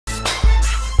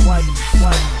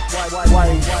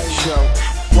White show.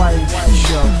 White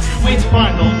show. Which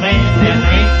bundle man that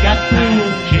ain't got time to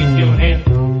shake your head?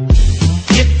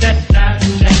 Get that side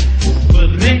check, put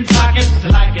it in pockets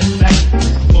till I get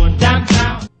back. Going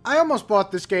downtown. I almost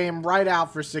bought this game right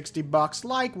out for 60 bucks,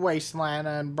 like Wasteland,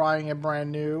 and buying it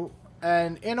brand new.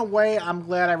 And in a way, I'm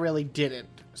glad I really didn't.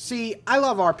 See, I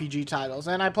love RPG titles,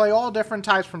 and I play all different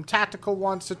types, from tactical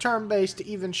ones to turn-based to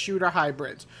even shooter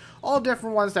hybrids. All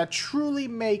different ones that truly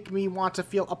make me want to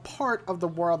feel a part of the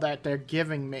world that they're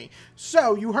giving me.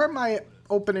 So, you heard my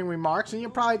opening remarks, and you're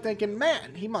probably thinking,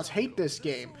 man, he must hate this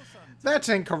game. That's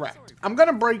incorrect. I'm going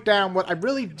to break down what I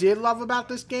really did love about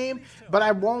this game, but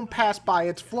I won't pass by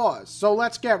its flaws. So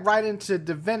let's get right into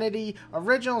Divinity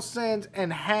Original Sin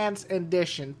Enhanced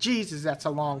Edition. Jesus, that's a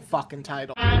long fucking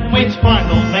title. Which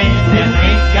bundle man that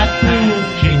ain't got time to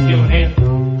shake your head?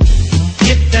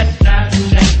 Get that side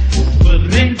check, put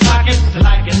it in pockets till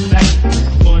I get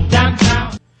back. Going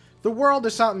downtown. The world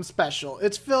is something special.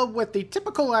 It's filled with the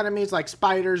typical enemies like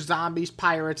spiders, zombies,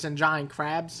 pirates, and giant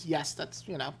crabs. Yes, that's,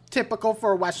 you know, typical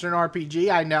for a Western RPG.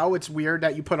 I know it's weird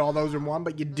that you put all those in one,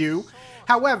 but you do.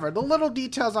 However, the little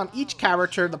details on each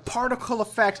character, the particle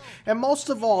effects, and most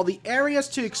of all, the areas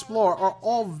to explore are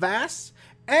all vast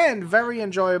and very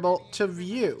enjoyable to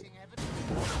view.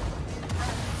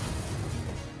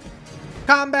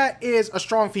 Combat is a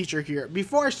strong feature here.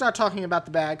 Before I start talking about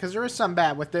the bad, because there is some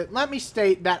bad with it, let me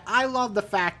state that I love the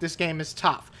fact this game is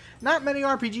tough. Not many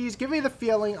RPGs give you the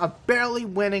feeling of barely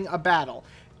winning a battle.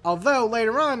 Although,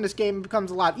 later on, this game becomes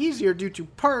a lot easier due to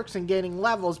perks and gaining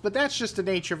levels, but that's just the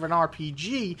nature of an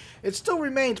RPG. It still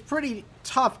remains pretty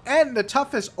tough, and the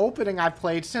toughest opening I've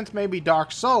played since maybe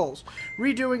Dark Souls.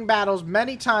 Redoing battles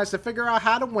many times to figure out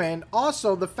how to win.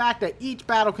 Also, the fact that each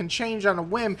battle can change on a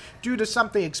whim due to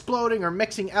something exploding or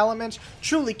mixing elements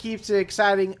truly keeps it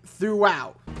exciting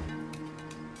throughout.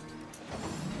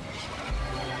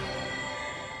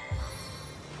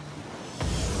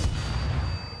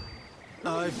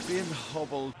 I've been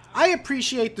hobbled. I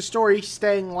appreciate the story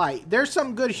staying light. There's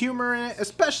some good humor in it,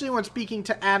 especially when speaking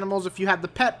to animals if you have the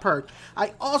pet perk.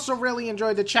 I also really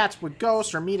enjoyed the chats with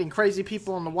ghosts or meeting crazy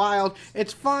people in the wild.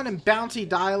 It's fun and bouncy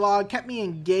dialogue, kept me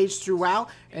engaged throughout,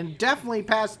 and definitely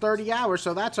past 30 hours,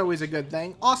 so that's always a good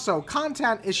thing. Also,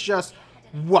 content is just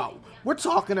whoa. We're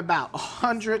talking about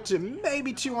 100 to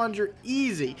maybe 200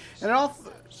 easy, and it all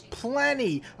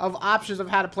plenty of options of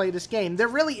how to play this game. There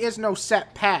really is no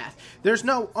set path. There's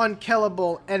no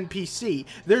unkillable NPC.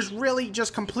 There's really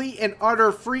just complete and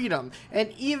utter freedom.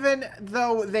 And even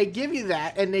though they give you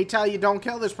that and they tell you don't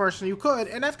kill this person, you could,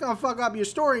 and that's gonna fuck up your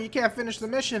story. You can't finish the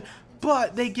mission,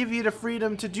 but they give you the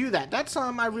freedom to do that. That's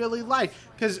something I really like,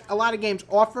 because a lot of games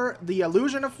offer the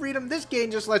illusion of freedom. This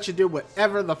game just lets you do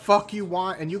whatever the fuck you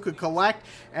want, and you could collect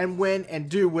and win and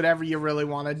do whatever you really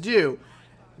want to do.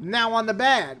 Now on the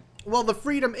bad, well, the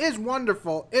freedom is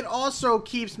wonderful. It also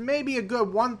keeps maybe a good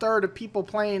 1/3 of people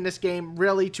playing this game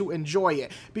really to enjoy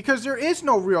it, because there is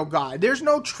no real guide. There's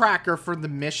no tracker for the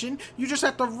mission. You just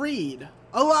have to read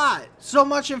a lot. So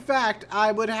much, in fact,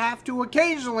 I would have to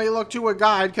occasionally look to a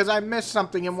guide because I missed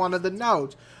something in one of the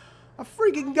notes. A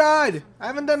freaking guide! I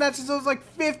haven't done that since I was like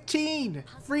 15.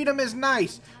 Freedom is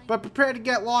nice, but prepare to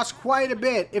get lost quite a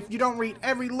bit if you don't read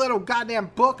every little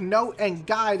goddamn book, note, and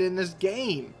guide in this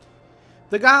game.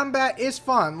 The combat is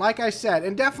fun, like I said,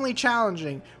 and definitely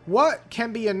challenging. What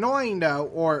can be annoying though,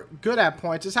 or good at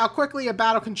points, is how quickly a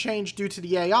battle can change due to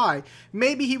the AI.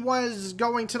 Maybe he was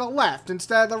going to the left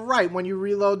instead of the right when you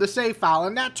reload the save file,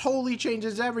 and that totally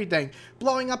changes everything.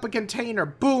 Blowing up a container,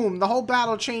 boom, the whole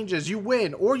battle changes. You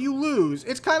win or you lose.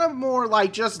 It's kind of more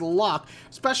like just luck,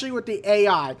 especially with the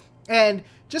AI. And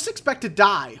just expect to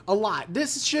die a lot.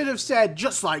 This should have said,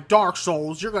 just like Dark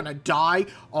Souls, you're gonna die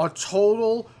a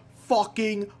total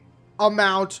fucking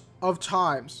amount of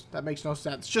times. That makes no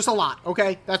sense. Just a lot,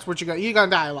 okay? That's what you're gonna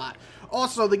die a lot.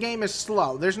 Also, the game is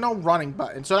slow. There's no running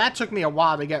button, so that took me a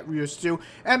while to get used to.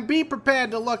 And be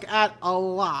prepared to look at a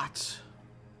lot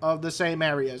of the same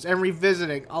areas and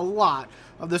revisiting a lot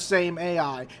of the same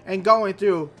AI and going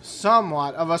through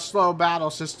somewhat of a slow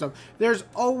battle system. There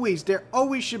always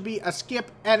should be a skip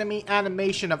enemy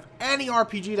animation of any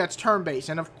RPG that's turn-based,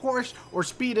 and of course, or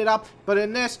speed it up, but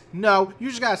in this, no, you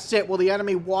just gotta sit while the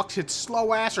enemy walks its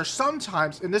slow ass, or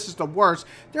sometimes, and this is the worst,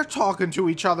 they're talking to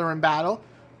each other in battle.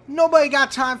 Nobody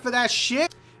got time for that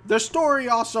shit. The story,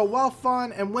 also, while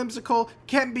fun and whimsical,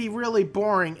 can be really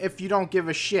boring if you don't give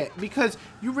a shit, because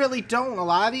you really don't. A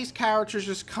lot of these characters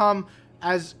just come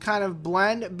as kind of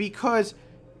blend, because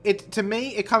to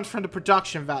me, it comes from the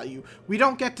production value. We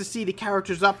don't get to see the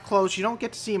characters up close. You don't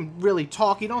get to see them really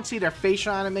talk. You don't see their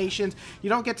facial animations. You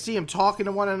don't get to see them talking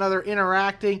to one another,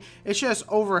 interacting. It's just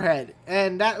overhead.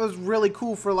 And that was really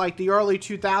cool for like the early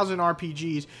 2000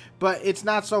 RPGs, but it's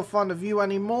not so fun to view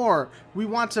anymore. We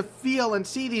want to feel and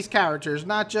see these characters,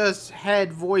 not just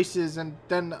head, voices, and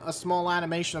then a small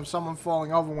animation of someone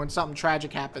falling over when something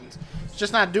tragic happens. It's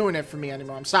just not doing it for me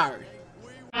anymore. I'm sorry.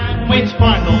 Waits for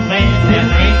no man that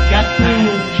ain't got to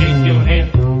shake your head.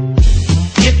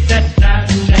 Get that side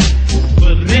check,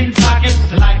 put it in pockets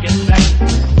like it's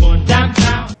back. Going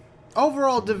downtown.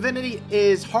 Overall, Divinity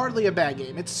is hardly a bad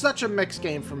game. It's such a mixed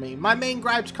game for me. My main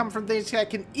gripes come from things that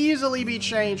can easily be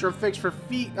changed or fixed for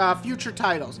future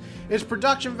titles. Its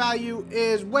production value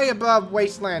is way above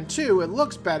Wasteland 2. It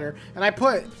looks better, and I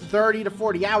put 30 to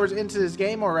 40 hours into this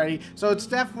game already, so it's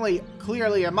definitely,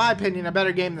 clearly, in my opinion, a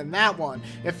better game than that one.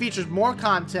 It features more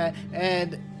content,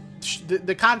 and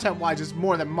the content-wise is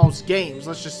more than most games,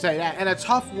 let's just say that, and a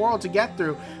tough world to get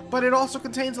through, but it also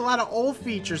contains a lot of old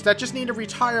features that just need to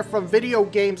retire from video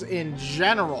games in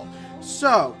general.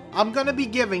 So, I'm gonna be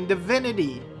giving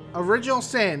Divinity Original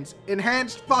Sin's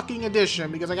Enhanced fucking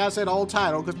Edition, because I gotta say the whole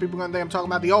title, because people are gonna think I'm talking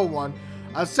about the old one,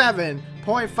 a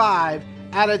 7.5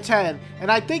 out of 10,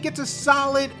 and I think it's a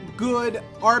solid, good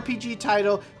RPG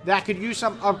title that could use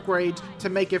some upgrades to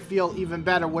make it feel even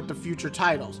better with the future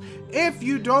titles. If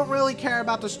you don't really care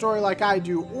about the story like I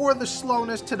do, or the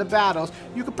slowness to the battles,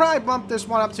 you could probably bump this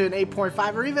one up to an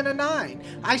 8.5 or even a 9.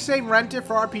 I say rent it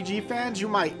for RPG fans. You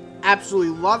might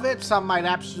absolutely love it, some might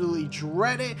absolutely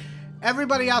dread it.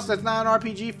 Everybody else that's not an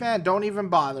RPG fan, don't even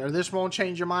bother. This won't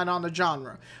change your mind on the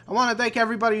genre. I want to thank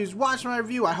everybody who's watched my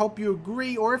review. I hope you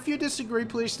agree, or if you disagree,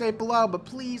 please state below, but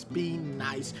please be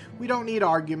nice. We don't need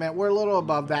argument. We're a little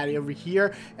above that over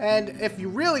here. And if you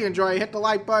really enjoy it, hit the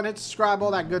like button, hit subscribe,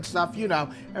 all that good stuff, you know.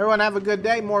 Everyone have a good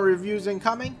day. More reviews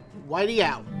incoming. Whitey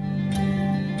out.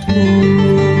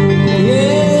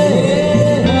 Yeah.